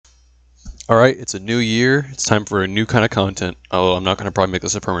Alright, it's a new year. It's time for a new kind of content. Oh, I'm not going to probably make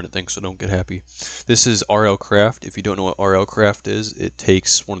this a permanent thing, so don't get happy. This is RLCraft. If you don't know what RLCraft is, it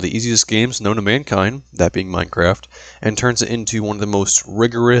takes one of the easiest games known to mankind, that being Minecraft, and turns it into one of the most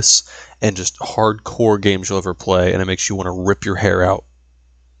rigorous and just hardcore games you'll ever play, and it makes you want to rip your hair out.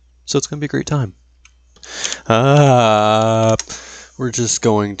 So it's going to be a great time. We're just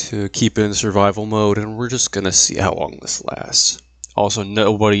going to keep it in survival mode, and we're just going to see how long this lasts. Also,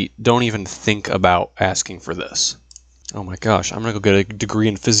 don't even think about asking for this. Oh my gosh, I'm gonna go get a degree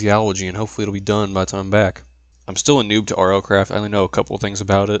in physiology and hopefully it'll be done by the time I'm back. I'm still a noob to RLCraft, I only know a couple of things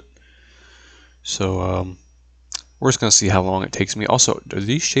about it. So, we're just gonna see how long it takes me. Also, do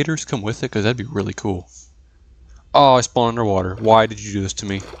these shaders come with it? Because that'd be really cool. Oh, I spawned underwater. Why did you do this to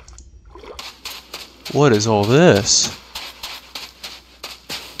me? What is all this?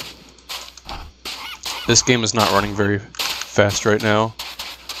 This game is not running very fast right now.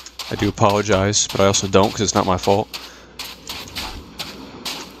 I do apologize, but I also don't because it's not my fault.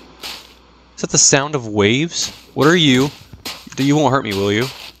 Is that the sound of waves? What are you? You won't hurt me, will you?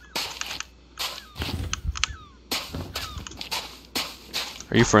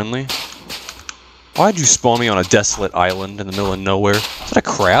 Are you friendly? Why'd you spawn me on a desolate island in the middle of nowhere? Is that a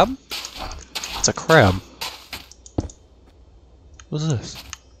crab? It's a crab. What's this?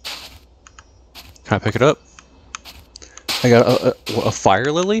 Can I pick it up? I got a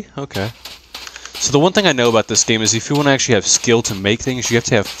fire lily? Okay. So the one thing I know about this game is if you want to actually have skill to make things, you have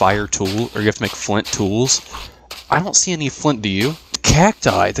to have fire tool, or you have to make flint tools. I don't see any flint, do you? The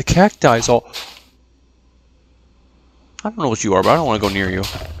cacti! The cacti's all... I don't know what you are, but I don't want to go near you.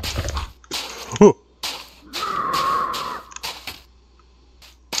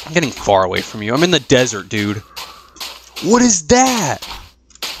 I'm getting far away from you. I'm in the desert, dude. What is that?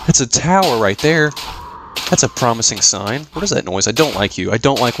 It's a tower right there. That's a promising sign. What is that noise? I don't like you. I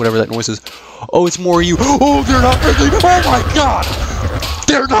don't like whatever that noise is. Oh, it's more you. Oh, they're not friendly. Oh my god!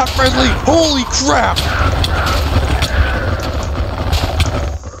 They're not friendly. Holy crap!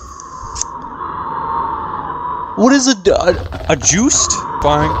 What is a juiced?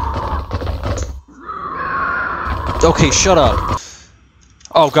 Fine. Okay, shut up.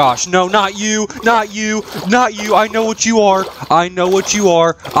 Oh gosh, no, not you, not you, not you. I know what you are. I know what you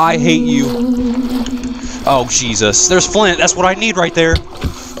are. I hate you. Oh, Jesus. There's flint. That's what I need right there.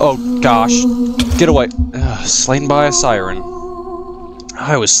 Oh, gosh. Get away. Slain by a siren.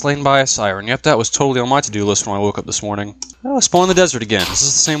 I was slain by a siren. Yep, that was totally on my to-do list when I woke up this morning. Oh, spawn in the desert again. Is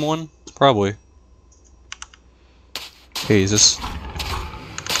this the same one? Probably. Hey, is this...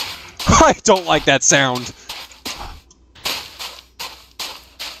 I don't like that sound.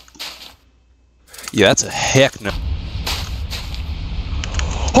 Yeah, that's a heck no.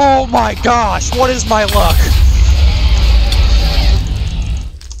 Oh my gosh, what is my luck?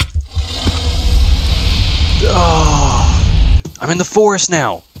 Oh, I'm in the forest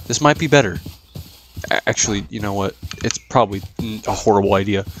now. This might be better. Actually, you know what? It's probably a horrible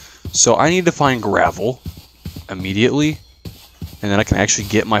idea. So I need to find gravel immediately, and then I can actually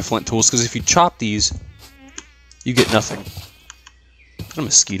get my flint tools, because if you chop these, you get nothing. Is that a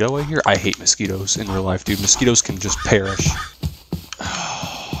mosquito I hear? I hate mosquitoes in real life, dude. Mosquitoes can just perish.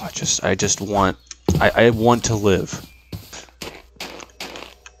 I want to live.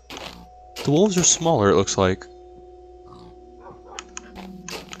 The wolves are smaller, it looks like.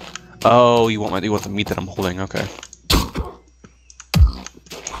 Oh, you want the meat that I'm holding, okay.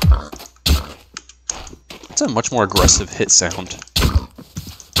 That's a much more aggressive hit sound.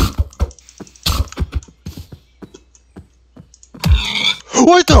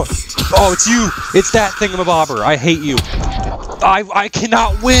 What the? Oh, it's you! It's that thingamabobber. I hate you. I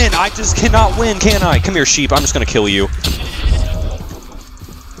cannot win! I just cannot win, can I? Come here, sheep. I'm just gonna kill you.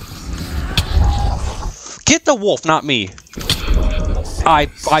 Get the wolf, not me. I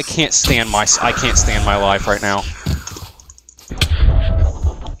can't stand my life right now.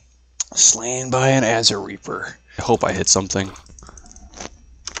 Slain by an Azure Reaper. I hope I hit something.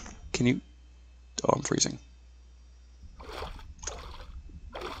 Can you? Oh, I'm freezing.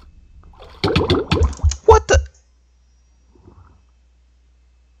 What the?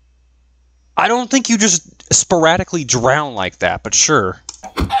 I don't think you just sporadically drown like that, but sure.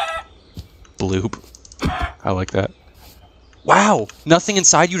 Bloop. I like that. Wow! Nothing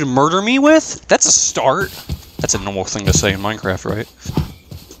inside you to murder me with? That's a start. That's a normal thing to say in Minecraft, right?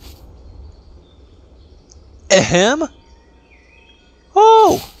 Ahem?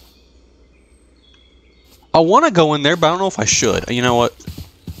 Oh! I want to go in there, but I don't know if I should. You know what?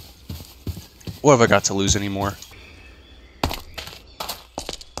 What have I got to lose anymore?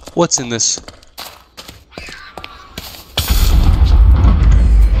 What's in this?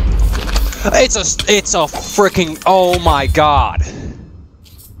 It's a freaking, oh my god.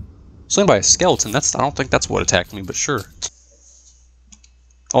 Slain by a skeleton, I don't think that's what attacked me, but sure.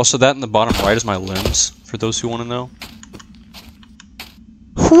 Also, that in the bottom right is my limbs, for those who want to know.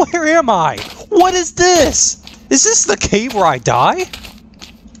 Where am I? What is this? Is this the cave where I die?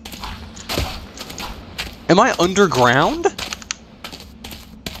 Am I underground?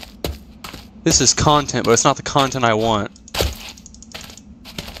 This is content, but it's not the content I want.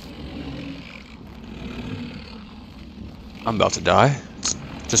 I'm about to die.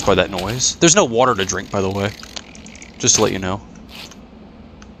 Just by that noise. There's no water to drink, by the way. Just to let you know.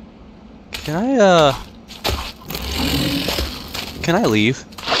 Can I leave?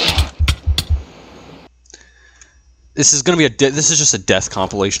 This is gonna be this is just a death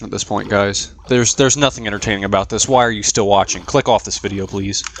compilation at this point, guys. There's nothing entertaining about this. Why are you still watching? Click off this video,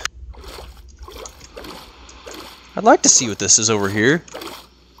 please. I'd like to see what this is over here.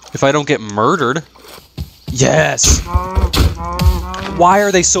 If I don't get murdered. Yes! Why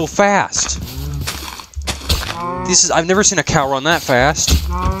are they so fast? I've never seen a cow run that fast.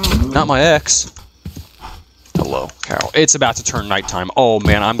 Not my ex. Hello, cow. It's about to turn nighttime. Oh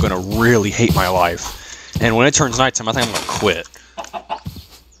man, I'm gonna really hate my life. And when it turns nighttime, I think I'm gonna quit.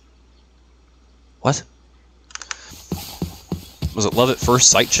 What? Was it love at first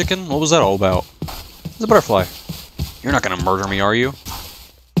sight chicken? What was that all about? It's a butterfly. You're not gonna murder me, are you?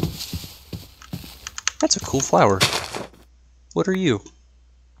 That's a cool flower. What are you?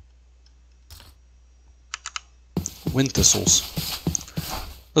 Wind thistles.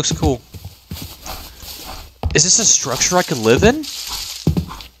 Looks cool. Is this a structure I could live in?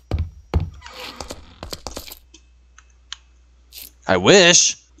 I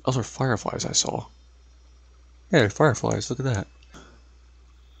wish! Those are fireflies I saw. Yeah, fireflies, look at that.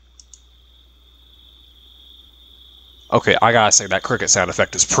 Okay, I gotta say, that cricket sound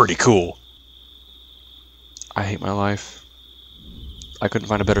effect is pretty cool. I hate my life. I couldn't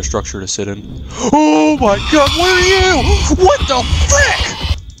find a better structure to sit in. Oh my god, where are you? What the frick?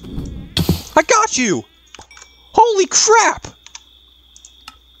 I got you! Holy crap!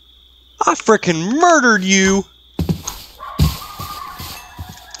 I frickin' murdered you!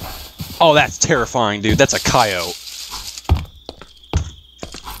 Oh, that's terrifying, dude. That's a coyote.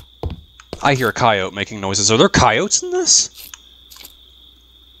 I hear a coyote making noises. Are there coyotes in this?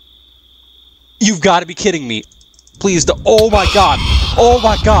 You've got to be kidding me. Please, oh my god. Oh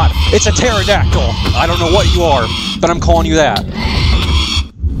my god. It's a pterodactyl. I don't know what you are, but I'm calling you that.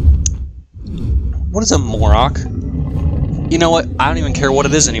 What is a Morok? You know what? I don't even care what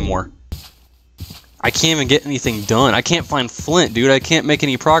it is anymore. I can't even get anything done. I can't find flint, dude. I can't make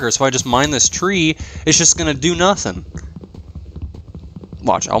any progress. If I just mine this tree, it's just gonna do nothing.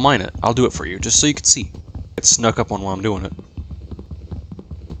 Watch, I'll mine it. I'll do it for you, just so you can see. It snuck up on while I'm doing it.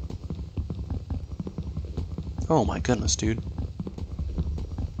 Oh my goodness, dude.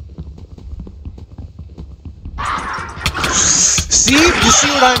 See? You see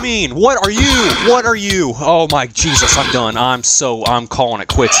what I mean? What are you? What are you? Oh my Jesus, I'm done. I'm calling it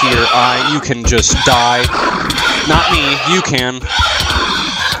quits here. You can just die. Not me, you can.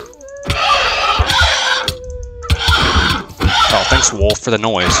 Oh, thanks, Wolf, for the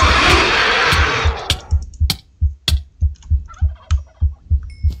noise.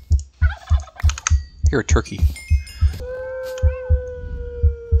 You're a turkey.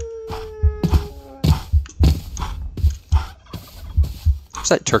 What's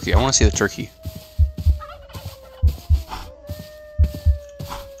that turkey? I want to see the turkey.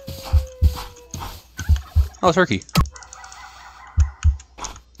 Oh, turkey.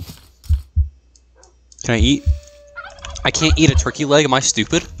 Can I eat? I can't eat a turkey leg? Am I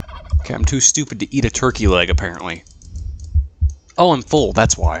stupid? Okay, I'm too stupid to eat a turkey leg, apparently. Oh, I'm full.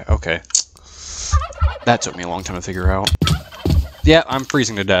 That's why. Okay. That took me a long time to figure out. Yeah, I'm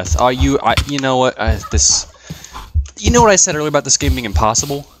freezing to death. You know what? You know what I said earlier about this game being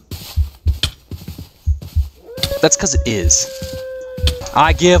impossible? That's because it is.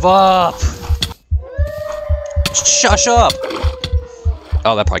 I give up! Shush up!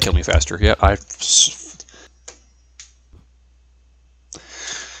 Oh, that probably killed me faster. Yeah,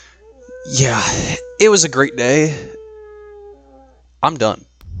 yeah, it was a great day. I'm done.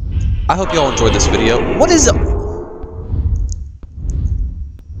 I hope y'all enjoyed this video. What is it?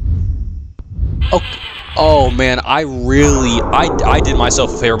 Oh man, I did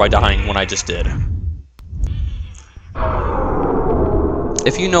myself a favor by dying when I just did.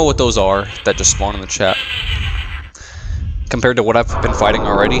 If you know what those are that just spawn in the chat, compared to what I've been fighting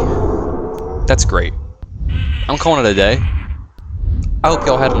already, that's great. I'm calling it a day. I hope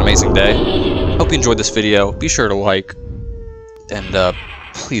y'all had an amazing day. Hope you enjoyed this video. Be sure to like, and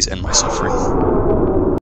Please end my suffering.